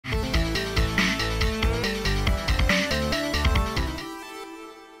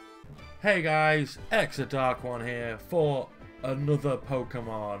Hey guys, Dark1 here for another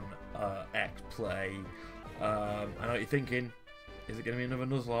Pokemon X play. I know what you're thinking. Is it going to be another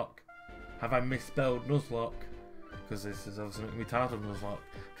Nuzlocke? Have I misspelled Nuzlocke? Because this is obviously going to be titled Nuzlocke.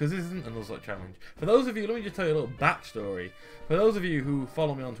 Because this isn't a Nuzlocke challenge. For those of you, let me just tell you a little backstory. For those of you who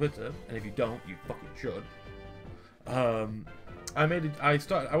follow me on Twitter, and if you don't, you fucking should. I went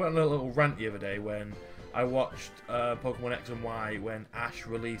on a little rant the other day when I watched Pokemon X and Y when Ash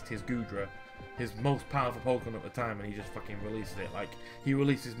released his Goodra, his most powerful Pokemon at the time, and he just fucking released it. Like, he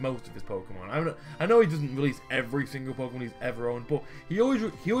releases most of his Pokemon. I know he doesn't release every single Pokemon he's ever owned, but he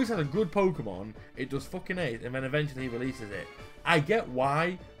always has a good Pokemon. It does fucking ace, and then eventually he releases it. I get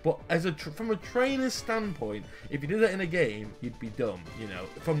why, but from a trainer's standpoint, if you did that in a game, you'd be dumb. You know,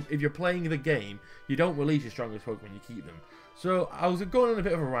 if you're playing the game, you don't release your strongest Pokemon, you keep them. So I was going on a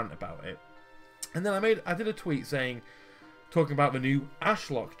bit of a rant about it. And then I did a tweet talking about the new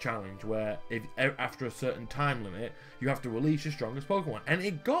Ashlocke challenge, where after a certain time limit, you have to release your strongest Pokemon, and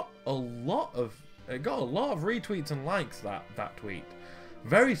it got a lot of retweets and likes. That tweet,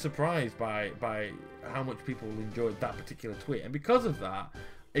 very surprised by how much people enjoyed that particular tweet, and because of that,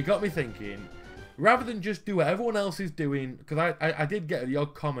 it got me thinking. Rather than just do what everyone else is doing, because I did get the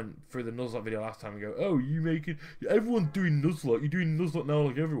odd comment through the Nuzlocke video last time and go, oh, everyone's doing Nuzlocke, you're doing Nuzlocke now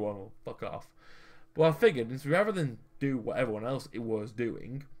like everyone. Well, fuck off. Well, I figured, rather than do what everyone else was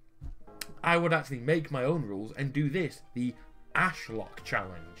doing, I would actually make my own rules and do this, the Ashlocke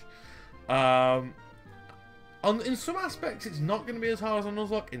challenge. In some aspects, it's not going to be as hard as on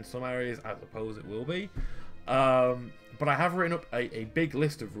Nuzlocke. In some areas, I suppose it will be. But I have written up a big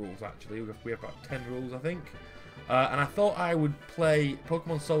list of rules, actually. We have about 10 rules, I think. And I thought I would play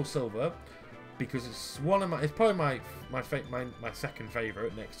Pokemon Soul Silver, because it's probably my second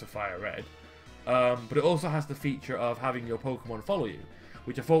favourite next to Fire Red. But it also has the feature of having your Pokemon follow you,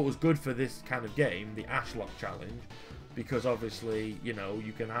 which I thought was good for this kind of game, the Ashlocke challenge, because obviously, you know,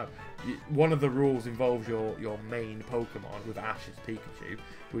 you can have one of the rules involves your main Pokemon, with Ash's Pikachu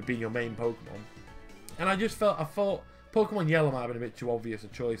would be your main Pokemon, and I thought Pokemon Yellow might have been a bit too obvious a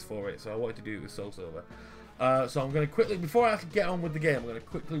choice for it, so I wanted to do it with Soul Silver. So I'm going to quickly, before I actually get on with the game, I'm going to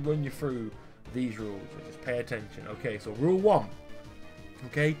quickly run you through these rules. So just pay attention. Okay, so rule 1.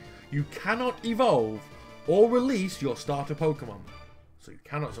 Okay. You cannot evolve or release your starter Pokemon. So you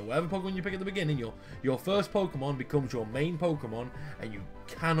cannot. So whatever Pokemon you pick at the beginning, your first Pokemon becomes your main Pokemon, and you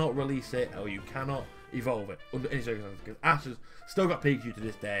cannot release it or you cannot evolve it under any circumstances. Because Ash has still got Pikachu to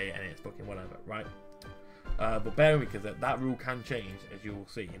this day, and it's fucking whatever, right? But bear with me, because that rule can change, as you will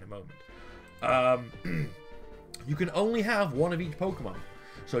see in a moment. You can only have one of each Pokemon.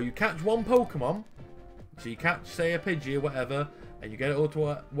 So you catch one Pokemon. So you catch, say, a Pidgey or whatever, and you get it all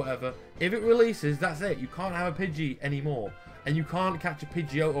to whatever. If it releases, that's it. You can't have a Pidgey anymore. And you can't catch a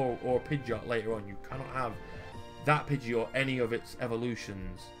Pidgeot or a Pidgeot later on. You cannot have that Pidgey or any of its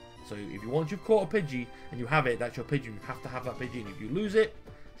evolutions. So once you've caught a Pidgey and you have it, that's your Pidgey. You have to have that Pidgey. And if you lose it,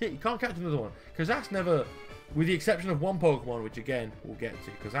 you can't catch another one. Because Ash never, with the exception of one Pokemon, which again, we'll get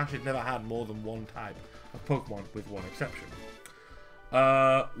to. Because Ash has never had more than one type of Pokemon, with one exception.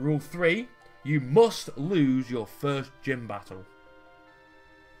 Rule 3. You must lose your first gym battle.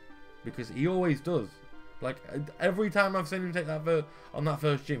 Because he always does. Like, every time I've seen him take that on that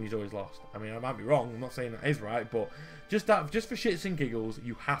first gym, he's always lost. I mean, I might be wrong. I'm not saying that is right. But just for shits and giggles,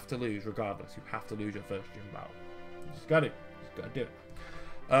 you have to lose regardless. You have to lose your first gym battle. You just got to do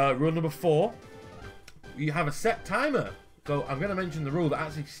it. Rule number 4. You have a set timer. So I'm going to mention the rule that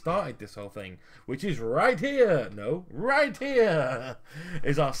actually started this whole thing, which is right here. No, right here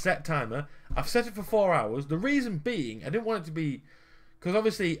is our set timer. I've set it for 4 hours. The reason being, I didn't want it to be, because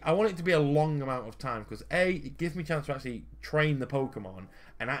obviously I want it to be a long amount of time, because A, it gives me a chance to actually train the Pokemon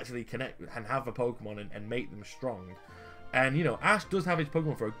and actually connect and have a Pokemon and make them strong. And, you know, Ash does have his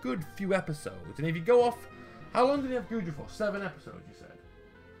Pokemon for a good few episodes. And if you go off, how long did he have Goodra for? 7 episodes, you said?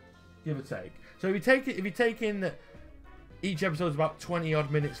 Give or take. So if you take in that each episode is about 20 odd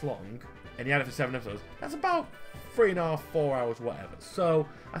minutes long, and you had it for 7 episodes, that's about 3.5, 4 hours, whatever. So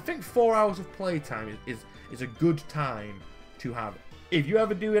I think 4 hours of playtime is a good time to have. If you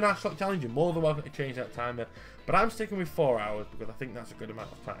ever do an Ashlocke challenge, you're more than welcome to change that timer. But I'm sticking with 4 hours because I think that's a good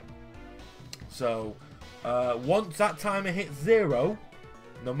amount of time. So once that timer hits 0,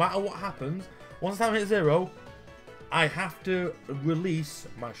 no matter what happens, once the timer hits 0, I have to release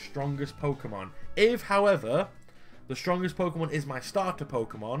my strongest Pokemon. If, however, the strongest Pokemon is my starter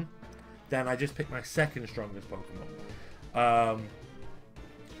Pokemon, then I just pick my second strongest Pokemon.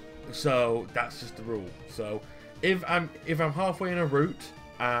 So that's just the rule. So if I'm halfway in a route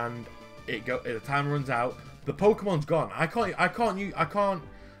and the timer runs out, the Pokemon's gone. I can't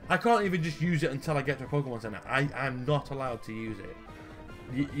I can't even just use it until I get to a Pokemon Center. I'm not allowed to use it.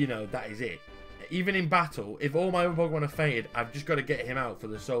 You know, that is it. Even in battle, if all my other Pokemon are fainted, I've just got to get him out for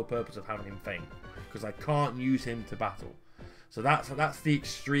the sole purpose of having him faint. Because I can't use him to battle. So that's the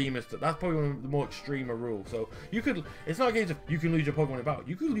extremest. That's probably one of the more extreme rules. So you could. It's not a case of you can lose your Pokemon in battle.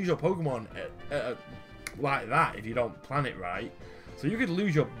 You could lose your Pokemon like that if you don't plan it right. So you could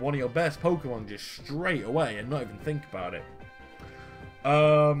lose one of your best Pokemon just straight away and not even think about it.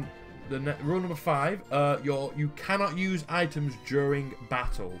 Rule number 5. You cannot use items during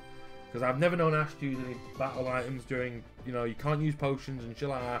battle. Because I've never known Ash to use any battle items during. You know, you can't use potions and shit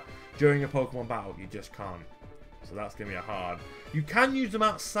like that during a Pokemon battle. You just can't. So that's going to be a hard. You can use them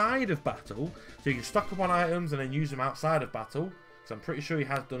outside of battle. So you can stock up on items and then use them outside of battle. Because I'm pretty sure he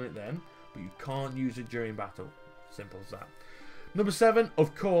has done it then. But you can't use it during battle. Simple as that. Number 7,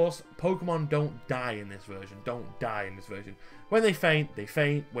 of course, Pokemon don't die in this version. Don't die in this version. When they faint, they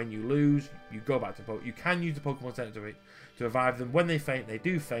faint. When you lose, you go back to Pokemon. You can use the Pokemon Center to revive them. When they faint, they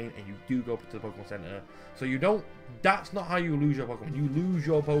do faint, and you do go to the Pokemon Center. So you don't. That's not how you lose your Pokemon. You lose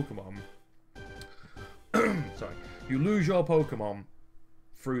your Pokemon. Sorry, you lose your Pokemon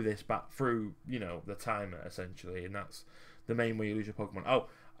through you know, the timer essentially, and that's the main way you lose your Pokemon. Oh,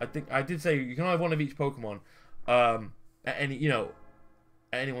 I think I did say you can have one of each Pokemon at any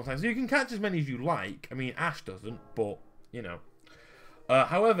one time. So you can catch as many as you like. I mean, Ash doesn't, but you know.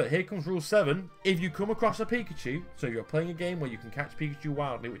 However, here comes rule 7. If you come across a Pikachu, so you're playing a game where you can catch Pikachu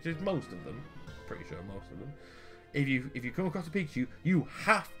wildly, which is most of them, pretty sure most of them. If you come across a Pikachu, you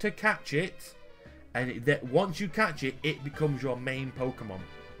have to catch it. And once you catch it, it becomes your main Pokemon.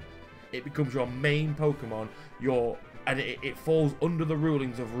 It becomes your main Pokemon. It falls under the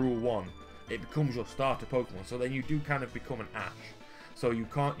rulings of Rule 1. It becomes your starter Pokemon. So then you do kind of become an Ash. So you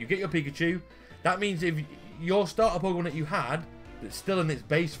get your Pikachu. That means if your starter Pokemon that you had, that's still in its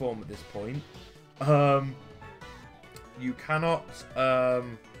base form at this point, you cannot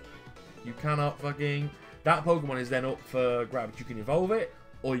fucking. That Pokemon is then up for grabs. You can evolve it.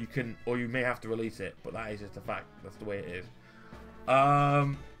 Or you may have to release it, but that is just a fact. That's the way it is.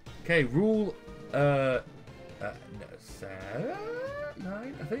 Okay, rule 9, I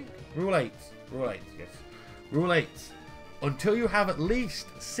think. Rule 8. Rule 8, yes. Rule 8. Until you have at least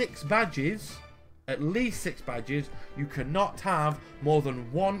 6 badges, you cannot have more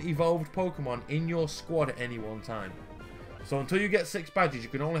than 1 evolved Pokemon in your squad at any one time. So until you get 6 badges, you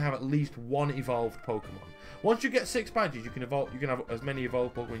can only have at least 1 evolved Pokemon. Once you get 6 badges, you can have as many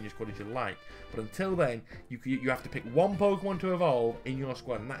evolved Pokemon in your squad as you like. But until then, you have to pick 1 Pokemon to evolve in your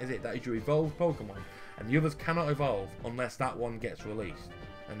squad, and that is it. That is your evolved Pokemon, and the others cannot evolve unless that one gets released,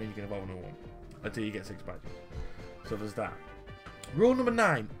 and then you can evolve another one until you get 6 badges. So there's that. Rule number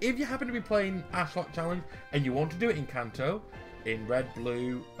 9: if you happen to be playing Ashlocke Challenge and you want to do it in Kanto, in red,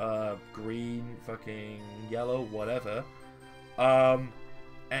 blue, green, fucking yellow, whatever.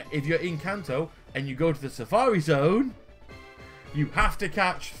 If you're in Kanto and you go to the Safari Zone, you have to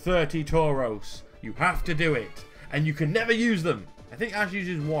catch 30 Tauros. You have to do it. And you can never use them. I think Ash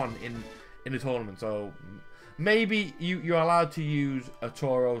uses 1 in the tournament. So maybe you're allowed to use a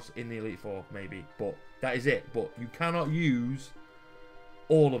Tauros in the Elite Four, maybe. But that is it. But you cannot use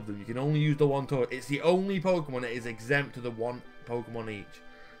all of them. You can only use the 1 Tauros. It's the only Pokemon that is exempt to the 1 Pokemon each.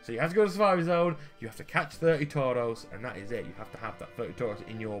 So you have to go to Safari Zone, you have to catch 30 Tauros, and that is it. You have to have that 30 Tauros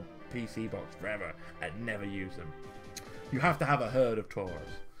in your PC box forever and never use them. You have to have a herd of Tauros.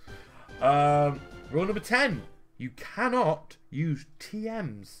 Rule number 10. You cannot use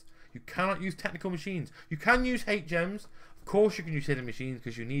TMs. You cannot use technical machines. You can use HMs. Of course you can use hidden machines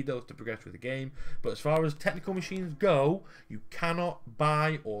because you need those to progress through the game. But as far as technical machines go, you cannot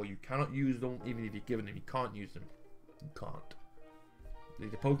buy or you cannot use them even if you're given them. You can't use them. You can't. The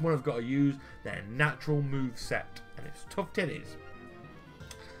Pokemon have got to use their natural move set, and it's tough titties.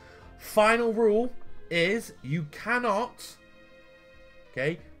 Final rule is you cannot,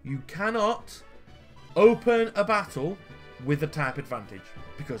 open a battle with a type advantage,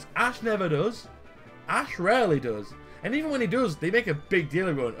 because Ash never does. Ash rarely does, and even when he does, they make a big deal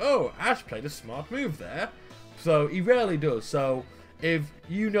of going, "Oh, Ash played a smart move there," so he rarely does. So if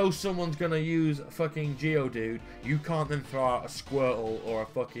you know someone's gonna use a fucking Geodude, you can't then throw out a Squirtle or a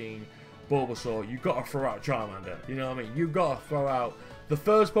fucking Bulbasaur. You've got to throw out Charmander. You know what I mean? You've got to throw out the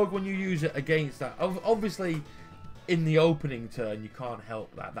first Pokemon you use it against that. Obviously, in the opening turn, you can't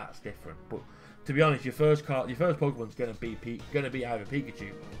help that. That's different. But to be honest, your first Pokemon's gonna be either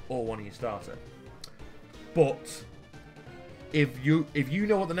Pikachu or one of your starter. But if you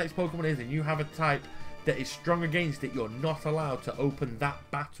know what the next Pokemon is and you have a type that is strong against it, you're not allowed to open that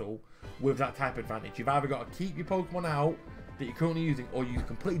battle with that type advantage. You've either got to keep your Pokemon out that you're currently using, or use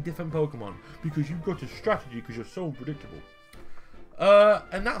completely different Pokemon because you've got a strategy because you're so unpredictable.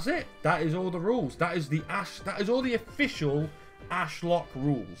 And that's it. That is all the rules. That is all the official Ashlocke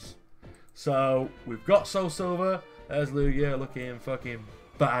rules. So we've got Soul Silver. There's Lugia looking fucking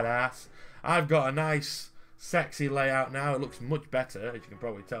badass. I've got a nice, sexy layout now. It looks much better, as you can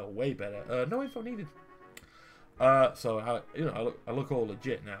probably tell, way better. No info needed. So I look all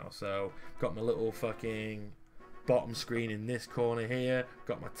legit now. So got my little fucking bottom screen in this corner here.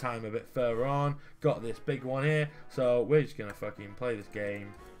 Got my time a bit further on. Got this big one here. So we're just gonna fucking play this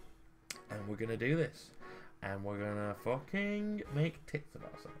game, and we're gonna do this, and we're gonna fucking make tits of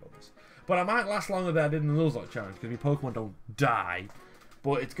ourselves. But I might last longer than I did in the Nuzlocke challenge because my Pokemon don't die.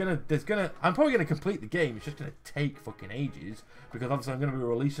 But I'm probably gonna complete the game. It's just gonna take fucking ages because obviously I'm gonna be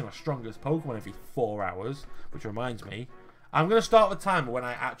releasing my strongest Pokemon every 4 hours. Which reminds me, I'm gonna start the timer when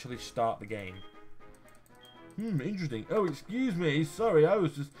I actually start the game. Interesting. Oh, excuse me. Sorry, I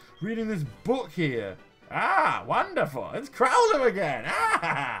was just reading this book here. Ah, wonderful. It's Crowler again.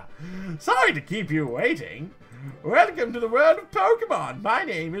 Ah, sorry to keep you waiting. Welcome to the world of Pokemon. My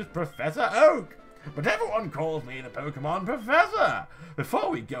name is Professor Oak, but everyone calls me the Pokemon Professor. Before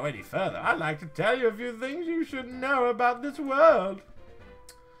we go any further, I'd like to tell you a few things you should know about this world.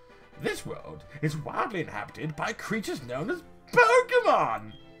 This world is widely inhabited by creatures known as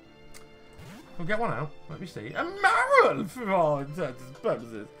Pokemon. We'll get one out. Let me see. A Marill, for all intents and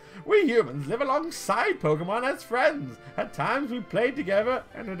purposes. We humans live alongside Pokemon as friends. At times we play together,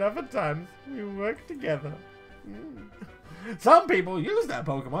 and at other times we work together. Some people use their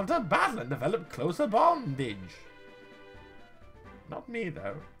Pokemon to battle and develop closer bondage. Not me,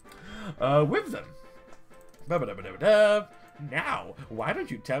 though. With them. Now, why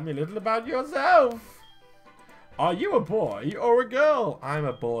don't you tell me a little about yourself? Are you a boy or a girl? I'm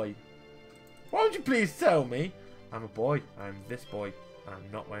a boy. Won't you please tell me? I'm a boy. I'm this boy.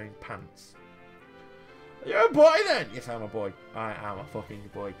 I'm not wearing pants. You're a boy then? Yes, I'm a boy. I am a fucking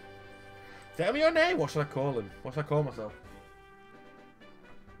boy. Tell me your name. What should I call him? What should I call myself?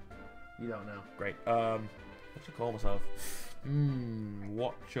 You don't know. Great. What should I call myself?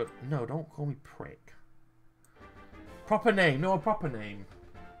 What should... No, don't call me prick. Proper name. No, a proper name.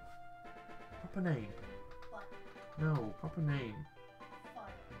 Proper name. What? No, proper name. What?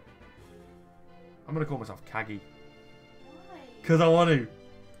 I'm going to call myself Kaggy. Why? Because I want to.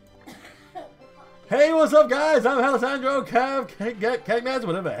 Hey, what's up, guys? I'm Alessandro, Kagnas,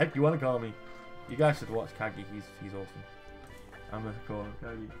 whatever the heck you want to call me. You guys should watch Kaggy. He's awesome. I'm going to call him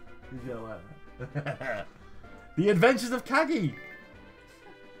Kaggy. He's going to like that. The Adventures of Kaggy.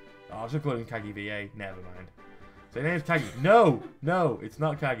 Oh, I should call him Kaggy VA. Never mind. So your name's Kaggy. No, no, it's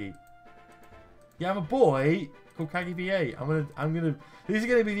not Kaggy. Yeah, I'm a boy called Kaggy VA. These are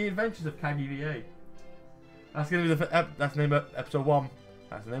gonna be the Adventures of Kaggy VA. That's gonna be that's the name of episode 1.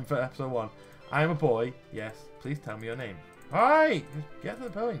 That's the name for episode 1. I am a boy. Yes. Please tell me your name. Alright, just get to the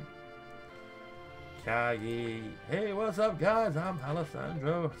point. Kaggy. Hey, what's up, guys? I'm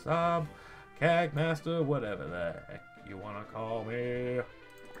Alessandro, Sub, Kagmaster, whatever the heck you wanna call me.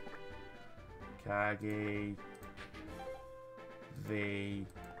 Kaggy VA.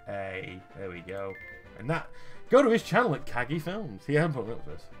 There we go. And that, go to his channel at Kaggy Films. He hasn't put me up for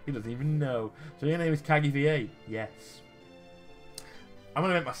this. He doesn't even know. So your name is Kaggy VA. Yes. I'm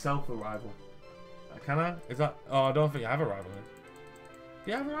gonna make myself a rival. Can I? Is that? Oh, I don't think I have a rival in.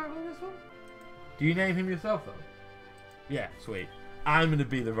 Do you have a rival in this one? Do you name him yourself though? Yeah, sweet. I'm gonna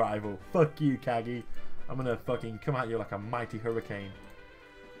be the rival. Fuck you, Kaggy. I'm gonna fucking come at you like a mighty hurricane.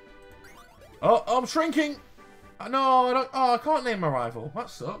 Oh, I'm shrinking! No, I don't. Oh, I can't name my rival. That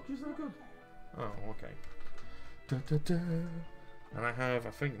sucks. He's not good. Oh, okay. Da, da, da. And I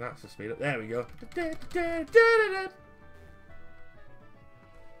think that's the speed up. There we go. Da, da, da, da, da.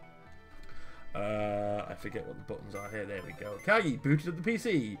 I forget what the buttons are here. There we go. Kaggy booted up the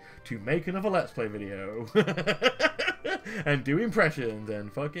PC to make another Let's Play video. And do impressions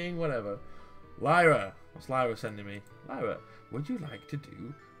and fucking whatever. Lyra. What's Lyra sending me? Lyra, what would you like to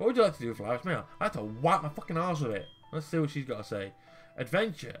do with Lyra's mail? I have to wipe my fucking arse with it. Let's see what she's got to say.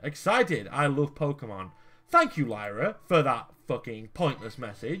 Adventure. Excited. I love Pokemon. Thank you, Lyra, for that fucking pointless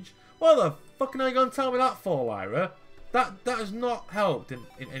message. What the fucking are you going to tell me that for, Lyra? That has not helped in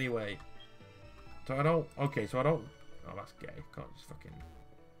any way. So I don't... Okay, so I don't... Oh, that's gay. Can't just fucking...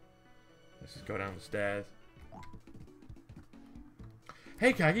 Let's just go down the stairs.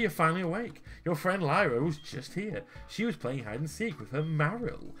 Hey, Kaggy, you're finally awake. Your friend Lyra was just here. She was playing hide and seek with her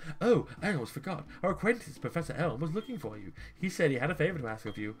Marill. Oh, I almost forgot. Our acquaintance, Professor Elm, was looking for you. He said he had a favour to ask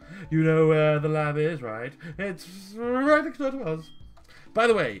of you. You know where the lab is, right? It's right next door to us. By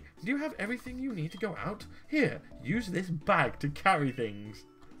the way, do you have everything you need to go out? Here, use this bag to carry things.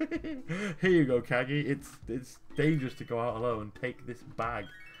 Here you go, Kaggy. It's dangerous to go out alone. Take this bag.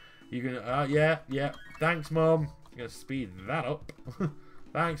 You can, yeah. Thanks, Mom. I'm gonna speed that up.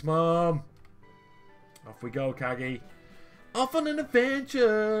 Thanks, Mom. Off we go, Kaggy. Off on an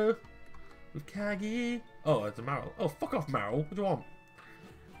adventure with Kaggy. Oh, it's a Meryl. Oh, fuck off, Meryl. What do you want?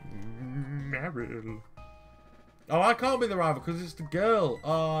 Meryl. Oh, I can't be the rival because it's the girl.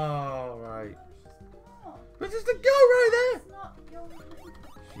 Oh, right. But it's the girl right there. It's not your name.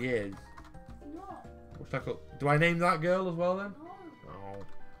 She is. It's not. What's that called? Do I name that girl as well then? No. Oh.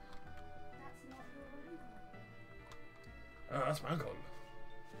 That's not your name. Oh, that's my uncle.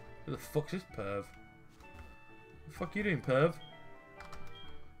 Who the fuck's this perv? The fuck you doing, perv?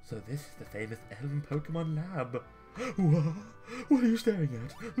 So this is the famous Elm Pokemon Lab. What are you staring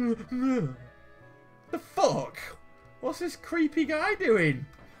at? The fuck? What's this creepy guy doing?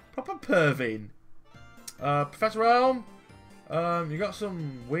 Proper perving. Professor Elm? You got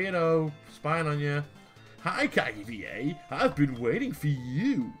some weirdo spying on you. Hi, Kaggy VA. I've been waiting for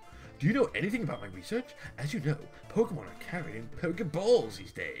you. Do you know anything about my research? As you know, Pokemon are carrying Pokeballs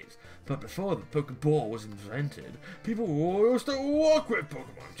these days. But before the Pokeball was invented, people used to walk with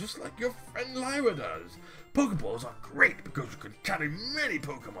Pokemon, just like your friend Lyra does. Pokeballs are great because you can carry many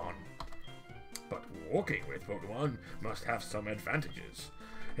Pokemon. But walking with Pokemon must have some advantages.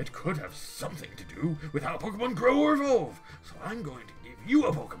 It could have something to do with how Pokemon grow or evolve. So I'm going to give you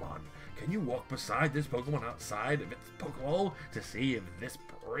a Pokemon. Can you walk beside this Pokemon outside of its Pokeball to see if this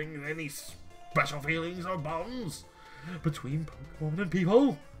brings any special feelings or bonds between Pokemon and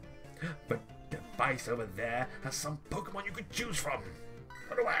people? The device over there has some Pokemon you could choose from.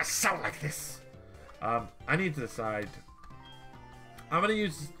 How do I sound like this? I need to decide. I'm going to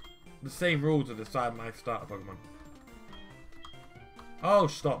use the same rule to decide my starter Pokemon. Oh,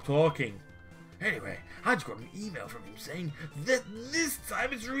 stop talking. Anyway, I just got an email from him saying that this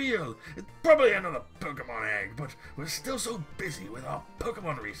time it's real. It's probably another Pokemon egg, but we're still so busy with our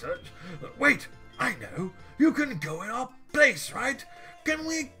Pokemon research. Wait, I know. You can go in our place, right? Can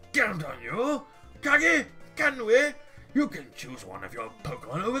we count on you? Kaggy, can we? You can choose one of your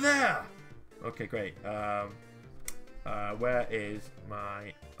Pokemon over there. Okay, great. Where is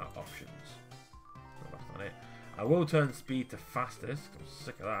my options? No, that's not it. I will turn speed to fastest. I'm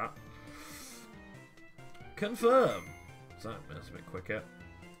sick of that. Confirm. So that's a bit quicker.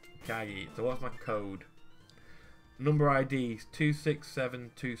 Kaggy. So what's my code? Number ID is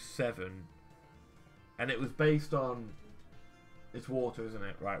 26727. And it was based on... It's water, isn't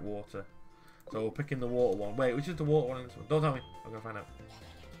it? Right, water. So we're picking the water one. Wait, which is the water one in this one? Don't tell me. I'm going to find out.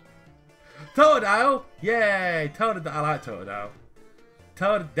 Totodile! Yay! Totodile. I like Totodile.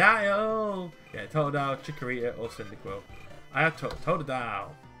 Totodile! Yeah, Totodile, Chikorita, or Cyndaquil. I have Totodile. I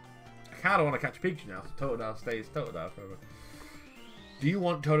kind of want to catch Pikachu now, so Totodile stays Totodile forever. Do you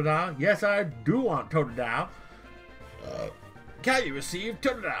want Totodile? Yes, I do want Totodile. Can you receive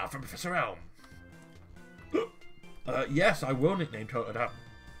Totodile from Professor Elm? Yes, I will nickname Totodile.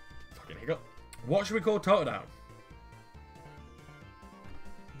 Fucking hiccup. What should we call Totodile?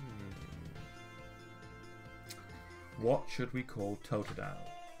 What should we call Totodile?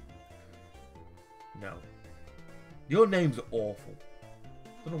 No. Your name's awful.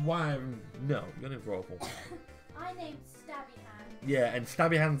 I don't know why. No, your name's awful. I named Stabby Hand. Yeah, and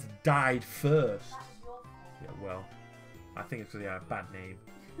Stabby Hands died first. That's your fault. Yeah, well, I think it's because he had a bad name.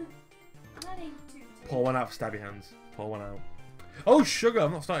 I named two too. Pour one out for Stabby Hands. Pour one out. Oh, sugar!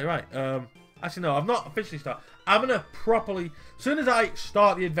 I'm not starting right. Actually, no, I've not officially started. I'm gonna properly. As soon as I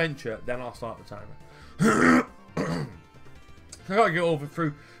start the adventure, then I'll start the timer. I gotta get over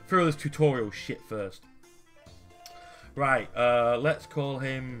through this tutorial shit first. Right, let's call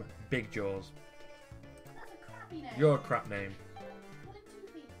him Big Jaws. That's a crappy name. You're a crap name. What a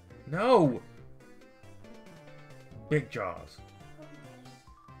toothy. No! Big Jaws.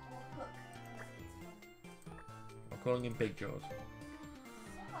 Or Hook. I'm calling him Big Jaws.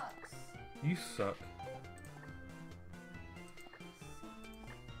 Sucks. You suck.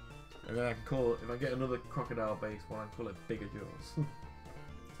 And then I can call it, if I get another crocodile based one, I can call it Bigger Jaws.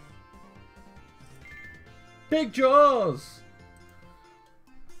 Big Jaws!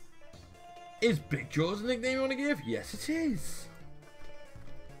 Is Big Jaws a nickname you want to give? Yes, it is.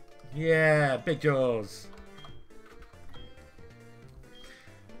 Yeah, Big Jaws.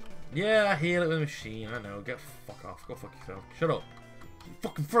 Yeah, I heal it with a machine. I know. Get fuck off. Go fuck yourself. Shut up. You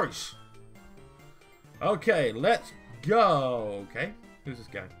fucking face. Okay, let's go. Okay, who's this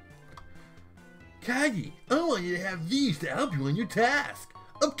guy? Kaggy, I want you to have these to help you on your task.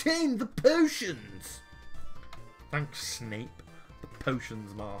 Obtain the potions. Thanks, Snape. The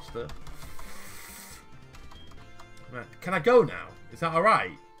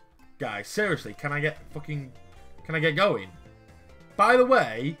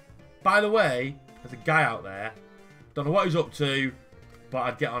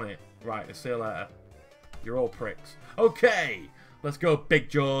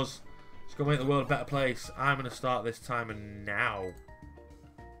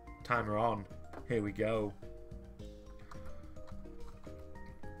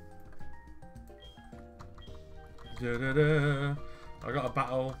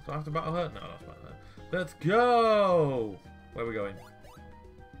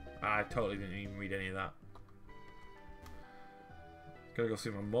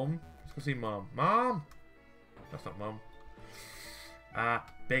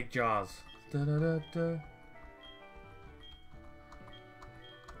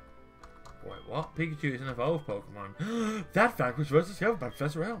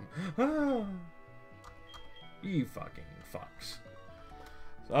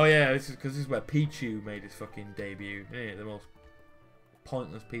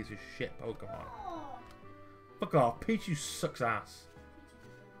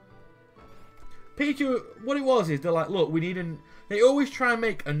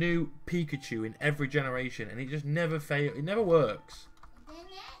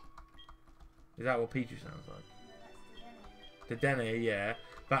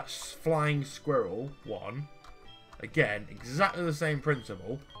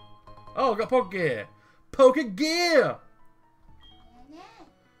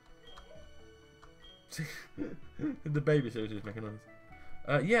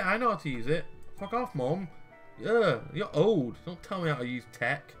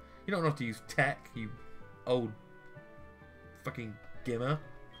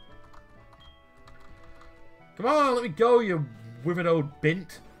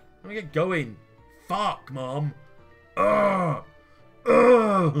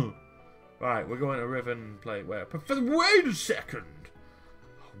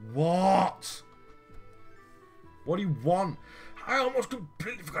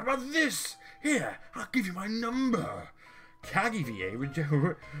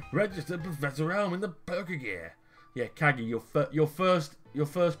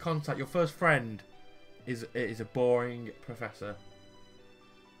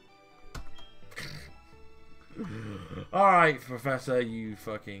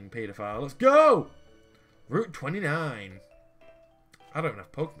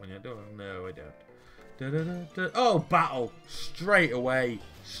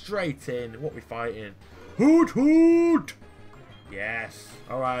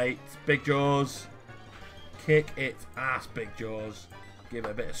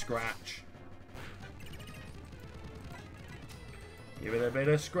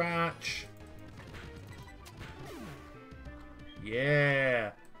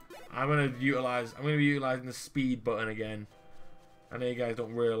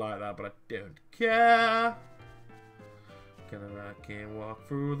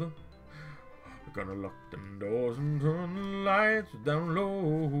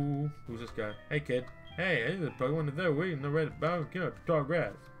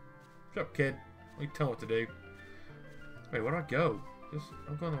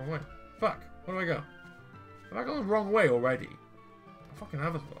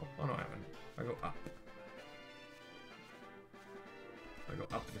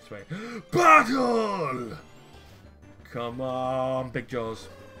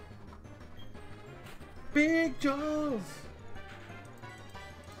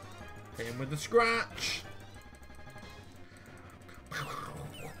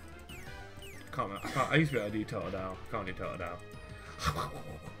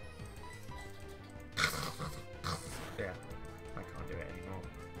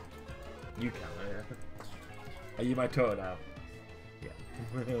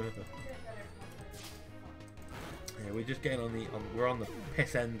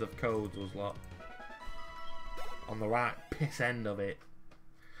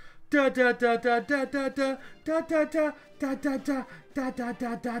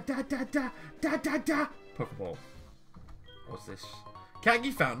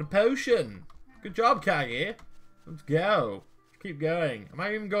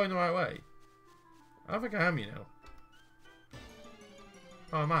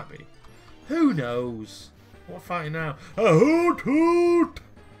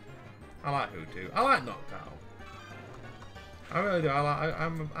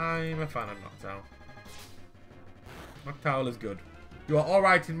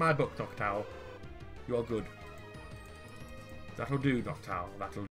That'll do, Noctowl. That'll